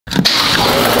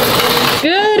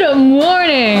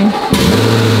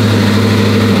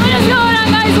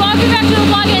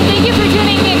vlog and thank you for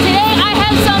tuning in. Today I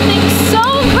have something so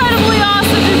incredibly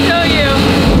awesome to show you.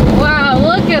 Wow,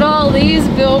 look at all these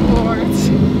billboards.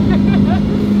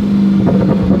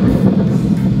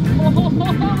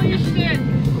 Holy shit.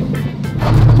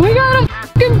 We got a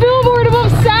fucking billboard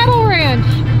above Saddle Ranch.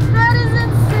 That is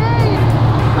insane.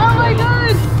 Oh my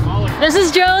god. This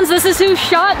is Jones. This is who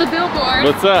shot the billboard.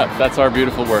 What's up? That's our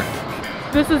beautiful work.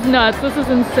 This is nuts. This is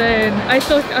insane. I'm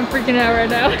freaking out right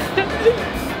now.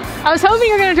 I was hoping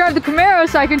you were gonna drive the Camaro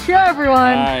so I could show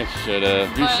everyone. I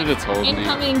should've. You should've told me.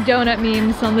 Incoming donut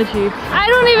memes on the Jeep. I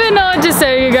don't even know what to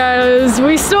say, you guys.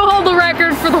 We still hold the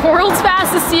record for the world's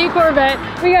fastest CA Corvette.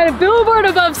 We got a billboard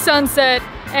above Sunset.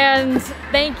 And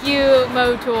thank you,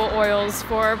 Motul Oils,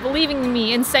 for believing in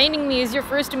me and signing me as your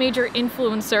first major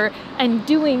influencer and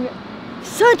doing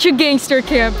such a gangster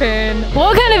campaign.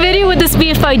 What kind of video would this be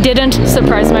if I didn't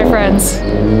surprise my friends?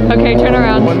 Okay, turn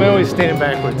around. One man always standing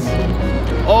backwards.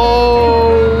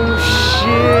 Oh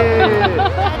shit!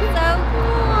 That's so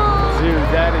cool. Dude,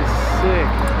 that is sick.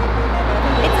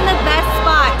 It's in the best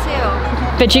spot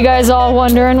too. Bet you guys all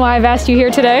wondering why I've asked you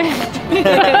here today.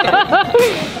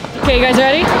 Okay, you guys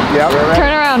ready? Yeah, we're ready.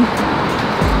 Turn around.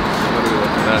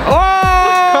 Oh!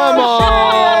 Come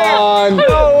on!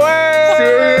 No way!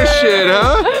 Serious shit,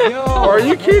 huh? Yo, are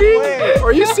you kidding?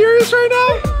 Are you serious right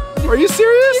now? Are you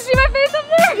serious? You see my face up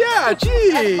there? Yeah,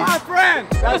 geez. My friend.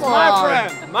 That's my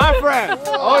friend. My friend.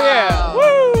 Oh yeah.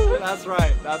 Woo! That's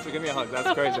right. Give me a hug.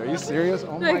 That's crazy. Are you serious?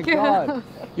 Oh Thank my you. god.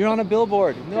 You're on a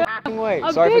billboard. No f***ing way.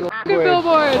 A Sorry big for the f***ing language.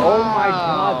 billboard. Oh my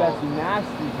god, that's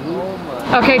nasty, dude. Oh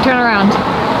my. Okay, turn around.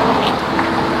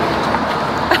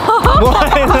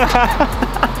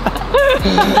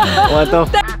 What the f?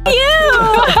 You!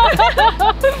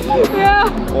 Yeah.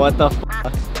 What the f?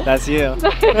 That's you.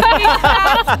 Thanks,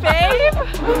 babe.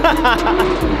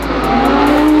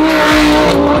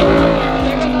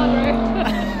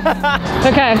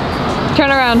 Okay, turn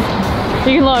around.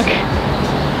 You can look.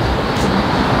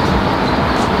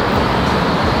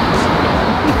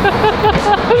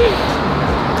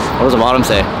 What does the bottom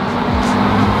say?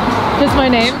 Just my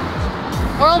name.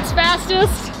 World's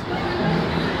fastest.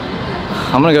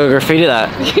 I'm gonna go graffiti that.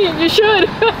 You should.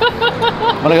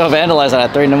 I'm gonna go vandalize that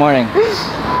at 3 in the morning.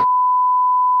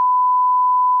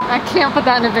 I can't put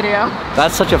that in a video.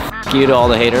 That's such a f you to all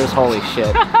the haters. Holy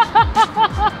shit.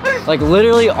 Like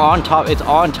literally on top, it's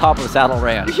on top of Saddle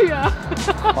Ranch. Yeah.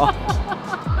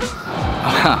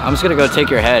 I'm just gonna go take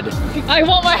your head. I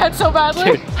want my head so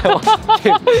badly.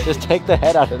 Dude, just take the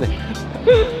head out of it.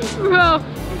 Bro,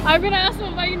 I'm gonna ask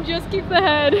them if I can just keep the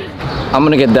head. I'm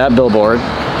gonna get that billboard,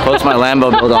 post my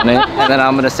Lambo build on it, and then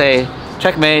I'm gonna say,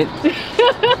 checkmate.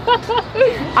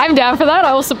 I'm down for that.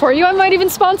 I will support you. I might even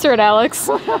sponsor it, Alex.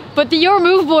 But the Your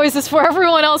Move Boys is for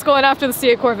everyone else going after the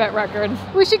CA Corvette record.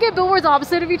 We should get billboards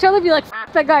opposite of each other, be like,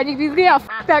 f that guy, and you can be, yeah, f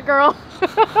that girl.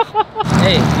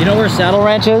 Hey, you know where Saddle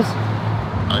Ranch is?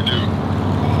 I do.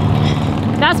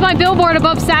 That's my billboard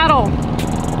above Saddle.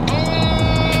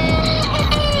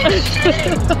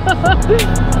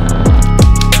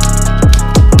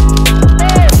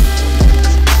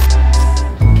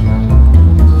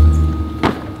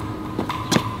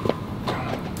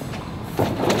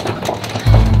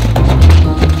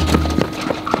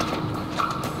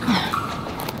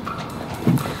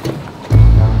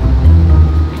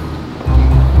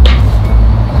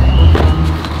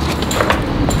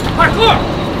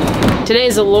 Today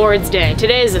is a Lord's Day.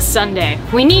 Today is a Sunday.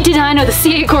 We need to dyno the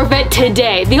C8 Corvette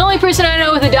today. The only person I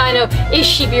know with a dyno is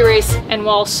Sheepy Race, and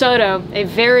while Soto, a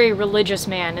very religious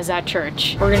man, is at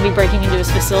church, we're gonna be breaking into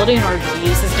his facility in order to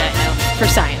use his dyno for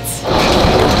science.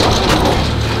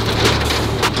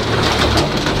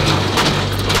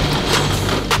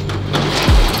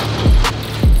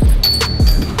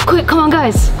 Quick, come on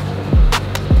guys.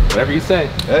 Whatever you say.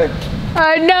 Hey.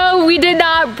 No, we did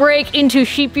not break into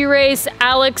Sheepy Race.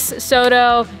 Alex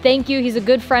Soto, thank you. He's a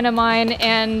good friend of mine.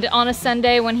 And on a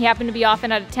Sunday when he happened to be off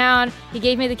and out of town, he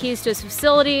gave me the keys to his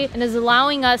facility and is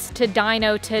allowing us to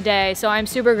dyno today. So I'm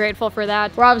super grateful for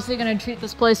that. We're obviously gonna treat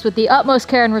this place with the utmost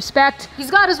care and respect.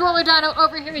 He's got his roller dyno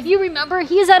over here. If you remember,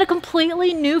 he is at a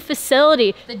completely new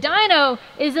facility. The dyno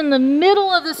is in the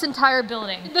middle of this entire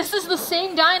building. This is the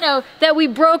same dyno that we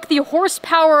broke the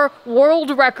horsepower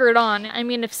world record on. I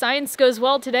mean, if science goes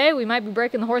well today, we might be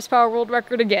breaking the horsepower world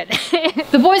record again.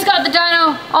 The boys got the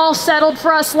dyno all settled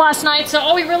for us last night, so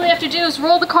all we really have to do is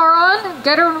roll the car on,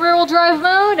 get her in rear-wheel drive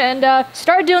mode, and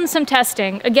start doing some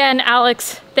testing. Again,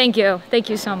 Alex, thank you. Thank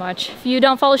you so much. If you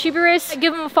don't follow Sheepy Race,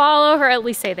 give him a follow, or at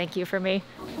least say thank you for me.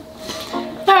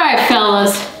 Alright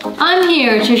fellas, I'm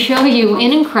here to show you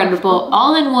an incredible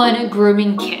all-in-one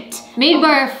grooming kit. made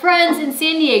by our friends in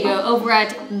San Diego over at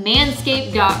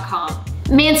manscaped.com.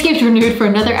 Manscaped renewed for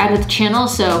another ad with the channel,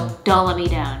 so don't let me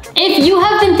down. If you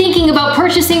have been thinking about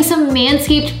purchasing some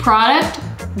Manscaped product,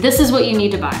 this is what you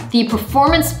need to buy. The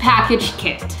Performance Package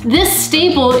Kit. This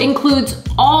staple includes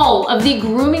all of the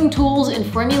grooming tools and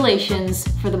formulations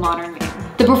for the modern man.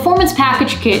 The Performance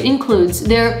Package Kit includes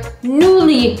their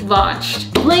newly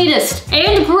launched, latest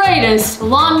and greatest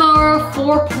Lawnmower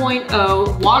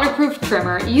 4.0 waterproof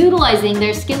trimmer utilizing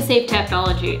their skin-safe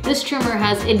technology. This trimmer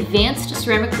has advanced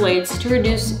ceramic blades to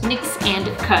reduce nicks and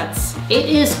cuts. It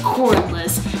is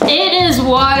cordless, it is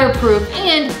waterproof,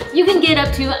 and you can get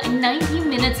up to 90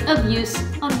 minutes of use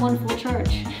on one full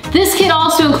charge. This kit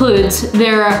also includes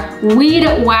their Weed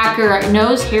Whacker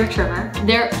nose hair trimmer,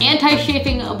 their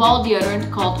anti-chafing ball deodorant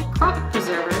called Crop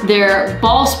Preserver, their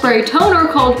ball spray toner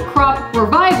called Crop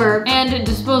Reviver, and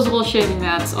disposable shaving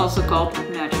mats also called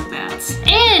Magic Mats.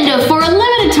 And for a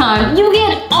limited time, you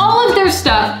get all of their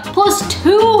stuff plus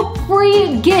 2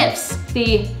 free gifts: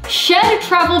 the Shed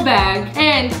Travel Bag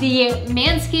and the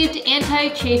Manscaped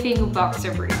Anti-Chafing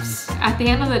Boxer Briefs. At the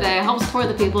end of the day, help support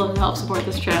the people who help support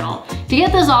this channel. To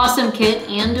get this awesome kit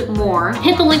and more,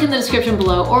 hit the link in the description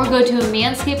below or go to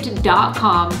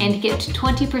manscaped.com and get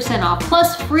 20% off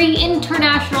plus free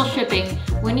international shipping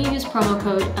when you use promo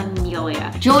code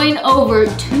Amelia. Join over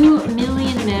 2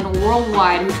 million men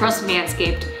worldwide who trust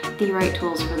Manscaped, the right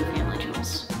tools for the family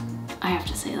jewels. I have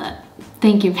to say that.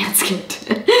 Thank you,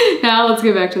 Manscaped. Now let's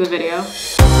get back to the video.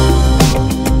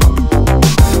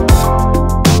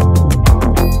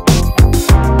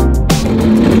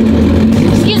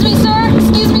 Excuse me, sir.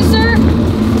 Excuse me, sir.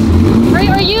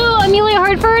 Are you Amelia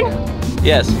Hartford?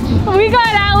 Yes. We got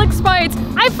Alex Bites.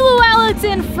 I flew Alex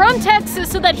in from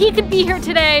Texas so that he could be here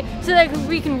today so that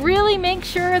we can really make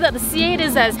sure that the C8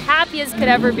 is as happy as could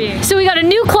ever be. So we got a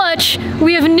new clutch,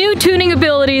 we have new tuning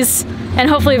abilities, and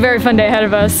hopefully a very fun day ahead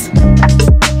of us.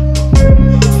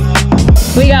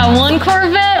 We got 1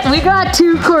 Corvette, we got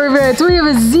 2 Corvettes. We have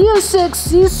a Z06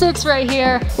 C6 right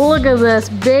here. Look at this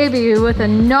baby with a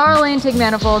gnarly intake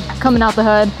manifold coming out the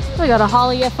hood. We got a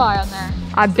Holly FI on there.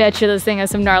 I bet you this thing has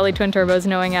some gnarly twin turbos,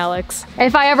 knowing Alex.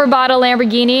 If I ever bought a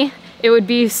Lamborghini, it would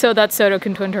be so that Soto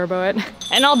can twin turbo it.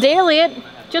 And I'll daily it,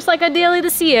 just like I daily the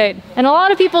C8. And a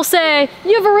lot of people say,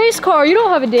 you have a race car, you don't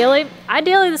have a daily. I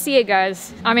daily the C8,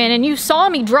 guys. I mean, and you saw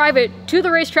me drive it to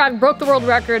the racetrack, broke the world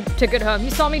record, took it home.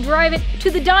 You saw me drive it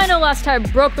to the dyno last time,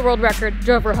 broke the world record,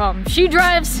 drove her home. She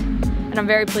drives, and I'm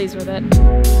very pleased with it.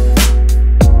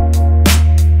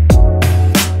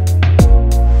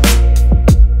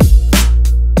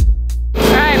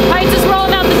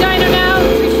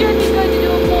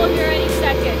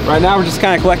 Right now we're just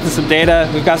kind of collecting some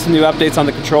data. We've got some new updates on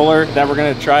the controller that we're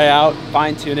going to try out,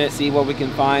 fine tune it, see what we can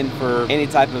find for any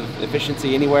type of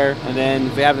efficiency anywhere, and then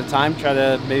if we have the time, try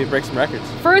to maybe break some records.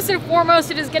 First and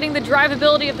foremost, it is getting the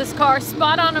drivability of this car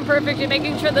spot on and perfect and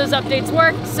making sure those updates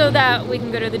work so that we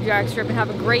can go to the drag strip and have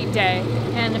a great day.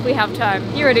 And if we have time,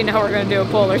 you already know we're going to do a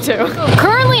poll or two.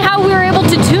 Currently, how we were able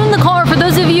to tune the car, for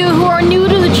those of you who are new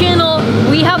to the channel,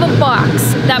 we have a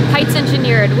box that Pites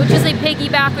engineered, which is a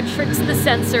piggyback which tricks the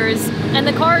sensors, and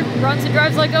the car runs and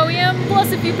drives like OEM,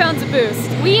 plus a few pounds of boost.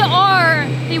 We are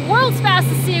the world's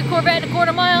fastest C8 Corvette in a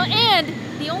quarter mile, and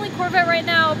the only Corvette right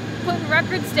now putting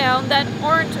records down that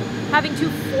aren't having to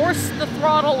force the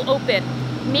throttle open.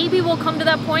 Maybe we'll come to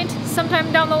that point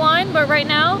sometime down the line, but right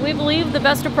now, we believe the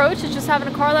best approach is just having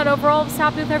a car that overall is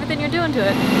happy with everything you're doing to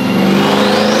it.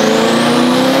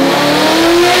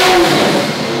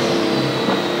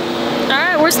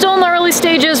 We're still in the early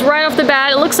stages right off the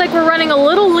bat. It looks like we're running a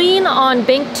little lean on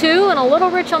bank 2 and a little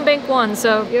rich on bank 1.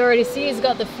 So you already see he's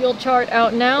got the fuel chart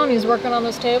out now and he's working on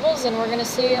those tables, and we're gonna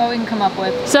see what we can come up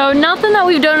with. So nothing that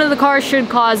we've done to the car should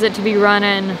cause it to be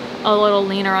running a little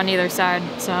leaner on either side,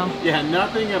 so. Yeah,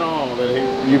 nothing at all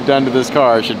that you've done to this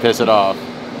car should piss it off.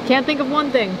 Can't think of one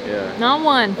thing. Yeah. Not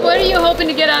one. What are you hoping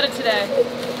to get out of today?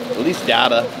 At least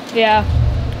data. Yeah.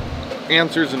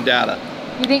 Answers and data.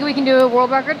 You think we can do a world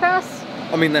record pass?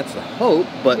 I mean, that's the hope,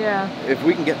 but yeah, if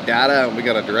we can get data and we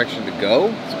got a direction to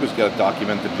go, so we just got to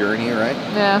document the journey, right?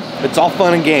 Yeah. It's all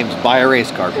fun and games. Buy a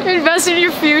race car. Invest in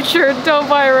your future. Don't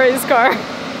buy a race car.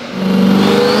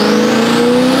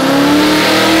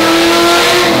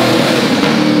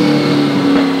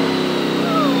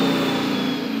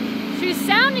 She's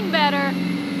sounding better,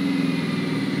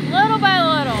 little by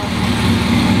little.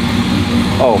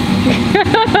 Oh,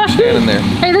 standing there.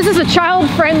 Hey, this is a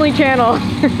child-friendly channel.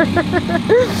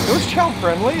 It was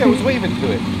child-friendly. I was waving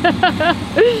to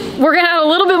it. We're gonna add a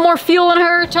little bit more fuel in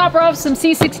her, top her off some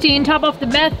C16, top off the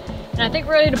meth, and I think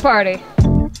we're ready to party.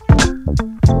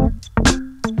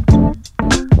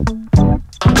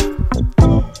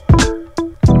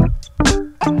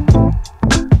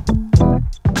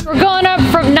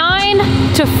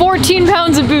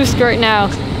 right now.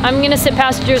 I'm gonna sit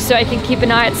passenger so I can keep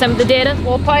an eye at some of the data.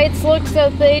 While Pites looks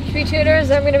at the HP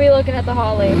tuners, I'm gonna be looking at the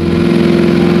Holly.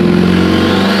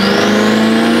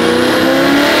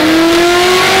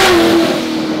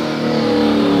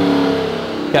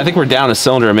 Yeah, I think we're down a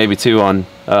cylinder or maybe two on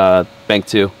bank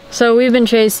 2. So we've been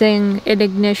chasing an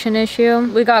ignition issue.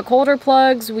 We got colder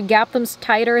plugs, we gapped them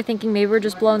tighter, thinking maybe we're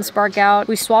just blowing spark out.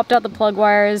 We swapped out the plug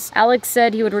wires. Alex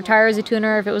said he would retire as a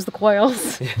tuner if it was the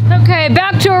coils. Okay,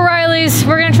 back to O'Reilly's.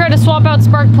 We're gonna try to swap out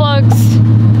spark plugs.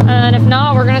 And if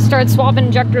not, we're gonna start swapping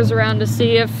injectors around to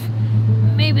see if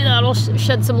maybe that'll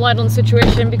shed some light on the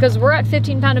situation, because we're at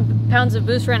 15 pounds of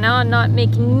boost right now and not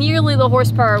making nearly the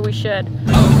horsepower we should.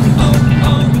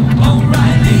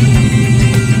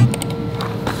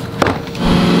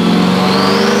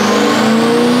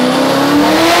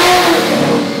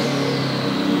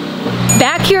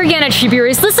 Back here again at Sheepy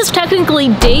Race. This is technically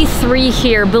day 3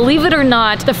 here, believe it or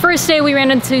not. The first day we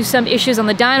ran into some issues on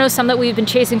the dyno, some that we've been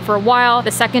chasing for a while. The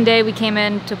second day we came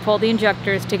in to pull the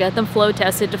injectors to get them flow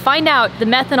tested to find out the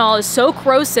methanol is so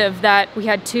corrosive that we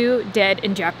had 2 dead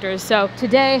injectors. So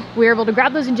today we were able to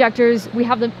grab those injectors. We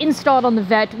have them installed on the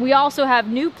Vette. We also have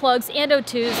new plugs and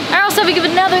O2s. I also have to give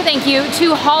another thank you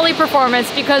to Holley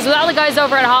Performance, because without the guys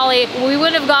over at Holley, we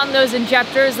wouldn't have gotten those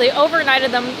injectors. They overnighted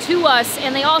them to us,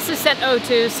 and they also sent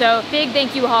O2, so big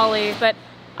thank you, Holley. But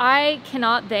I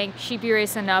cannot thank Sheepy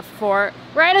Race enough for,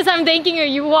 right as I'm thanking you,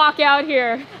 you walk out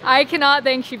here. I cannot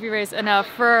thank Sheepy Race enough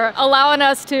for allowing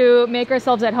us to make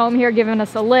ourselves at home here, giving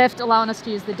us a lift, allowing us to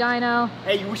use the dyno.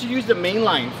 Hey, we should use the main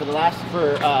line for this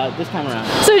time around.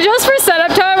 So just for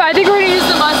setup time, I think we're gonna use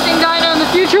the Mustang dyno. In the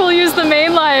future, we'll use the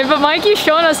main line, but Mikey's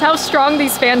showing us how strong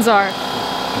these fans are.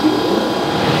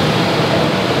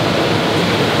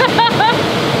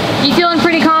 You feeling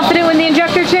pretty confident with the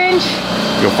injector change?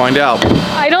 You'll find out.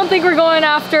 I don't think we're going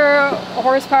after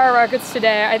horsepower records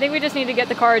today. I think we just need to get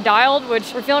the car dialed,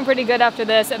 which we're feeling pretty good after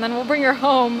this, and then we'll bring her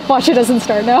home. Watch, it doesn't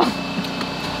start now.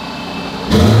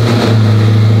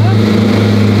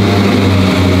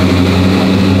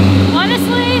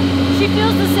 Honestly, she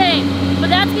feels the same, but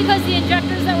that's because the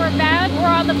injectors that were bad were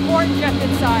on the port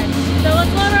injected side. So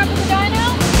let's load her up with the dyno.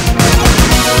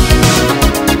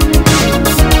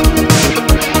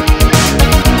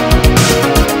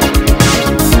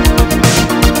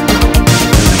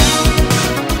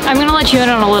 I'm gonna let you in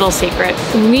on a little secret.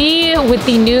 We, with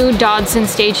the new Dodson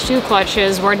Stage 2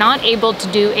 clutches, were not able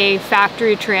to do a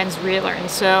factory trans relearn,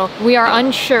 so we are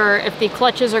unsure if the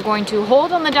clutches are going to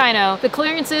hold on the dyno. The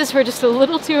clearances were just a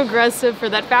little too aggressive for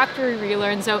that factory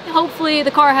relearn, so hopefully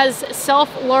the car has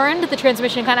self-learned. The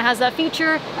transmission kind of has that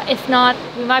feature. If not,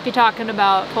 we might be talking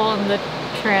about pulling the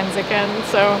trans again.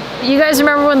 So you guys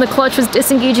remember when the clutch was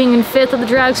disengaging in 5th of the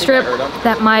drag strip?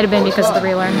 That might have been because of the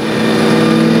relearn.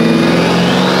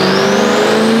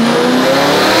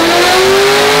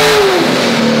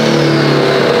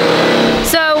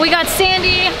 We got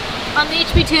Sandy on the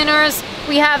HP tuners.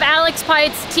 We have Alex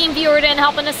Pites, Team Viewerden,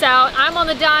 helping us out. I'm on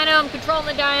the dyno, I'm controlling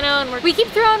the dyno, and we keep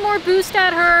throwing more boost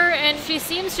at her, and she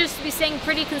seems just to be staying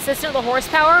pretty consistent with the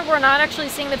horsepower. We're not actually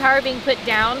seeing the power being put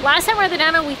down. Last time we were at the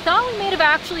dyno, we thought we may have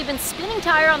actually been spinning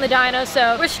tire on the dyno,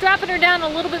 so we're strapping her down a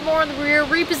little bit more in the rear,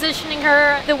 repositioning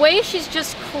her. The way she's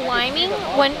just climbing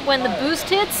when the boost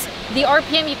hits, the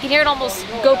RPM, you can hear it almost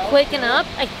go quicken up.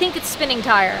 I think it's spinning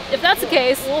tire. If that's the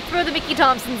case, we'll throw the Mickey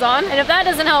Thompsons on, and if that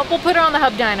doesn't help, we'll put her on the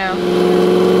hub dyno.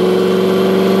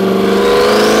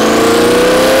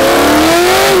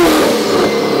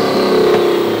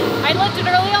 I lifted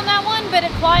early on that one, but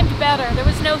it climbed better. There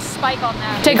was no spike on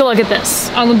that. Take a look at this.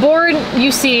 On the board,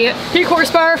 you see peak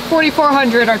horsepower,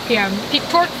 4,400 RPM. Peak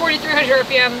torque, 4,300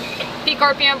 RPM. Peak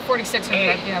RPM,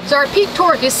 4,600 RPM. So our peak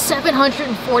torque is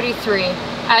 743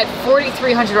 at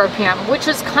 4,300 RPM, which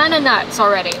is kind of nuts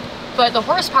already. But the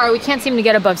horsepower, we can't seem to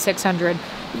get above 600.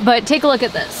 But take a look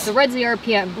at this. The red's the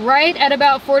RPM. Right at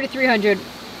about 4,300,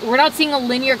 we're not seeing a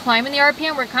linear climb in the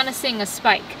RPM, we're kind of seeing a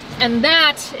spike. And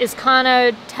that is kind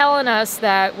of telling us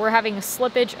that we're having a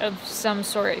slippage of some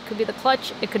sort. It could be the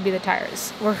clutch, it could be the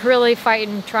tires. We're really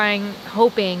fighting, trying,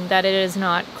 hoping that it is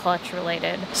not clutch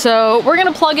related. So we're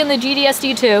gonna plug in the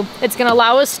GDSD2. It's gonna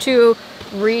allow us to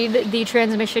read the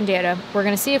transmission data. We're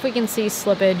gonna see if we can see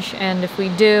slippage, and if we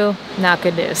do, not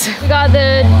good news. We got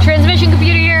the transmission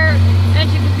computer here,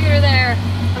 engine computer there.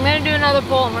 I'm gonna do another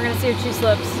pull and we're gonna see if she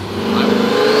slips.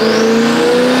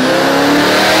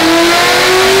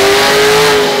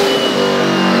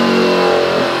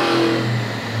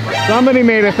 Somebody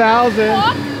made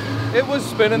 1,000. It was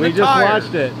spinning We the just tire.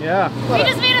 watched it, yeah. We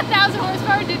just made 1,000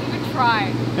 horsepower, didn't even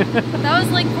try. That was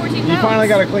like 14 pounds. You finally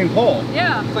got a clean pole.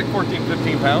 Yeah. It's like 14,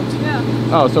 15 pounds. Yeah.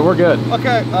 Oh, so we're good.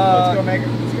 Okay, Let's go make it.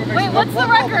 Let's go Wait, what's the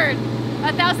record?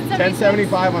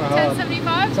 1075 on a hub.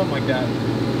 1075? Something like that.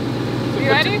 You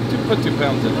ready? Put 2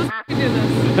 pounds in. Let's do this.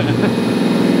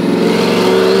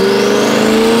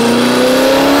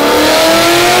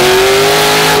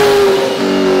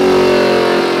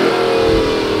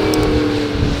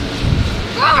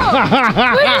 We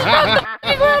just broke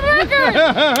the world record!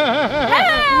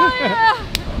 Hell yeah!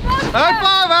 High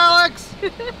five, Alex!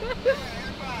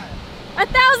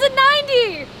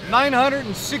 1,090!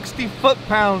 960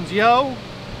 foot-pounds, yo.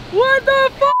 What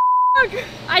the fuck?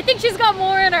 I think she's got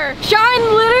more in her.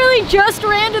 Sean literally just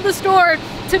ran to the store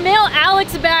to mail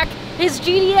Alex back his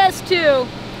GDS 2,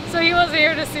 so he wasn't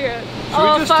here to see it. Should we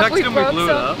just text him we blew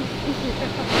it up?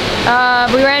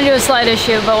 We ran into a slight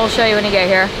issue, but we'll show you when you get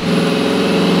here.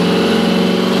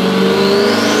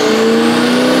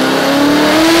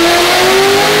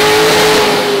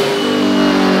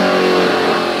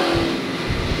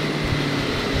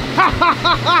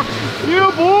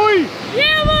 Yeah, boy!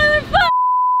 Yeah,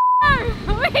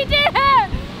 motherfucker! We did it!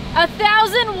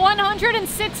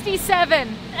 1,167.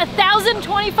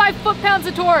 1,025 foot-pounds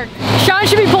of torque. Sean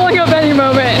should be pulling up any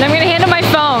moment, and I'm gonna hand him my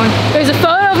phone. There's a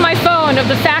photo of my phone of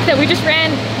the fact that we just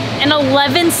ran an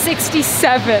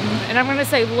 1167. And I'm gonna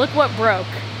say, look what broke.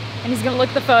 And he's gonna look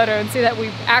at the photo and see that we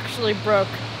actually broke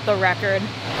the record.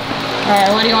 All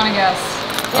right, what do you wanna guess?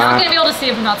 You're not gonna be able to see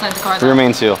it from outside the car, though. Rear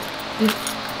main seal.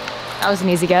 That was an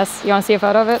easy guess. You wanna see a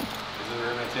photo of it? Is it the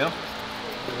rear main seal?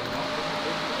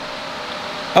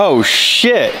 Oh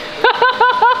shit!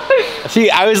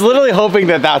 See, I was literally hoping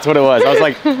that that's what it was. I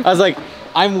was like,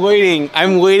 I'm waiting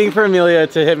for Amelia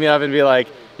to hit me up and be like,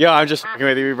 yo, I'm just f***ing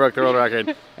with you, we broke the world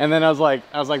record. And then I was like,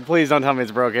 please don't tell me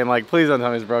it's broken. Like, please don't tell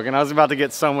me it's broken. I was about to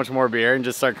get so much more beer and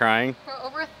just start crying. For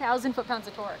over 1,000 foot-pounds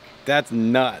of torque. That's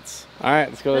nuts. All right,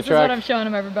 let's go to the track. This is what I'm showing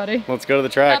him, everybody. Let's go to the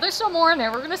track. Yeah, there's still more in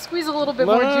there. We're gonna squeeze a little bit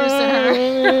more juice in her.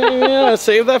 Yeah,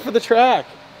 save that for the track.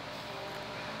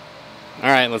 All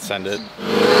right, let's send it.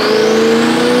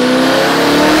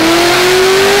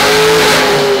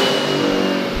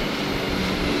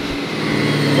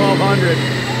 1,200.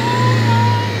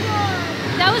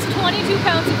 That was 22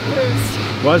 pounds of boost.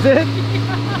 Was it?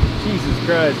 Yeah. Jesus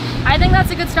Christ. I think that's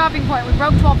a good stopping point. We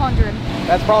broke 1,200.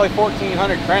 That's probably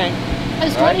 1,400 crank. That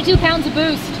was 22 pounds of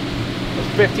boost.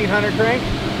 That's 1,500 crank.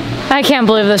 I can't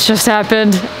believe this just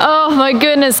happened. Oh my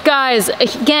goodness, guys.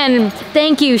 Again,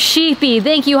 thank you Sheepy,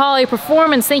 thank you Holly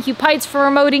Performance, thank you Pites for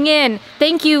remoting in.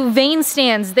 Thank you Vane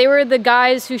Stands. They were the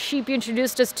guys who Sheepy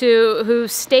introduced us to, who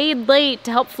stayed late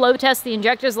to help flow test the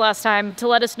injectors last time to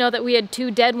let us know that we had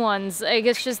 2 dead ones. I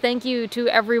guess just thank you to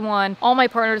everyone, all my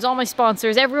partners, all my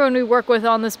sponsors, everyone we work with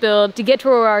on this build to get to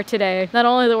where we are today. Not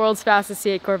only the world's fastest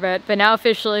C8 Corvette, but now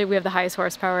officially we have the highest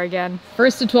horsepower again.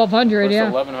 First to 1,200, First yeah.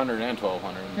 to 1,100 and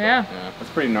 1,200. Yeah. Yeah, that's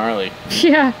pretty gnarly.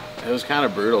 Yeah. It was kind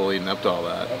of brutal leading up to all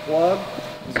that.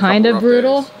 Kind of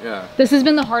brutal. Days. Yeah. This has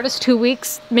been the hardest 2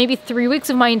 weeks, maybe 3 weeks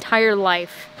of my entire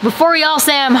life. Before we all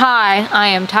say I'm high, I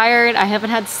am tired, I haven't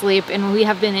had sleep, and we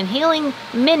have been inhaling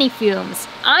many fumes.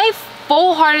 I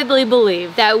full-heartedly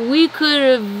believe that we could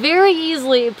have very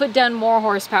easily put down more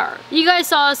horsepower. You guys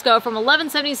saw us go from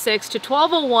 1176 to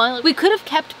 1201. We could have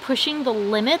kept pushing the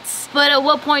limits, but at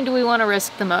what point do we want to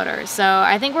risk the motor? So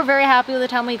I think we're very happy with the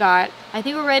time we got. I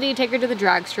think we're ready to take her to the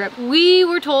drag strip. We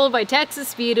were told by Texas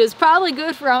Speed it was probably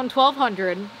good for around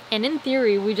 1,200, and in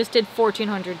theory, we just did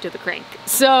 1,400 to the crank.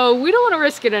 So we don't want to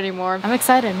risk it anymore. I'm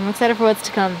excited for what's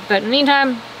to come. But in the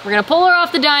meantime, we're gonna pull her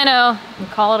off the dyno and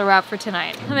call it a wrap for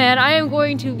tonight. Man, I am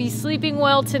going to be sleeping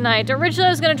well tonight. Originally,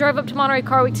 I was gonna drive up to Monterey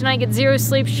Car Week tonight, get 0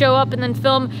 sleep, show up, and then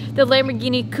film the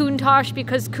Lamborghini Countach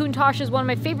because Countach is one of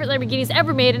my favorite Lamborghinis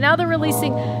ever made, and now they're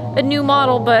releasing a new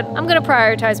model, but I'm gonna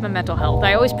prioritize my mental health.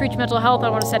 I always preach mental health. I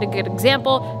want to set a good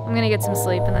example. I'm gonna get some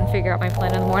sleep and then figure out my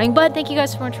plan in the morning. But thank you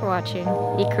guys so much for watching.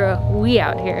 Ecrew, we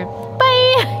out here.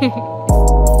 Bye!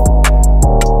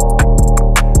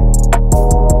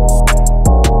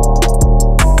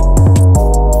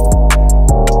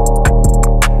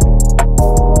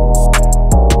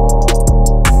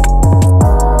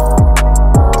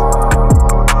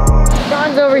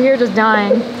 John's over here just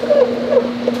dying.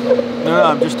 No,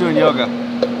 I'm just doing yoga.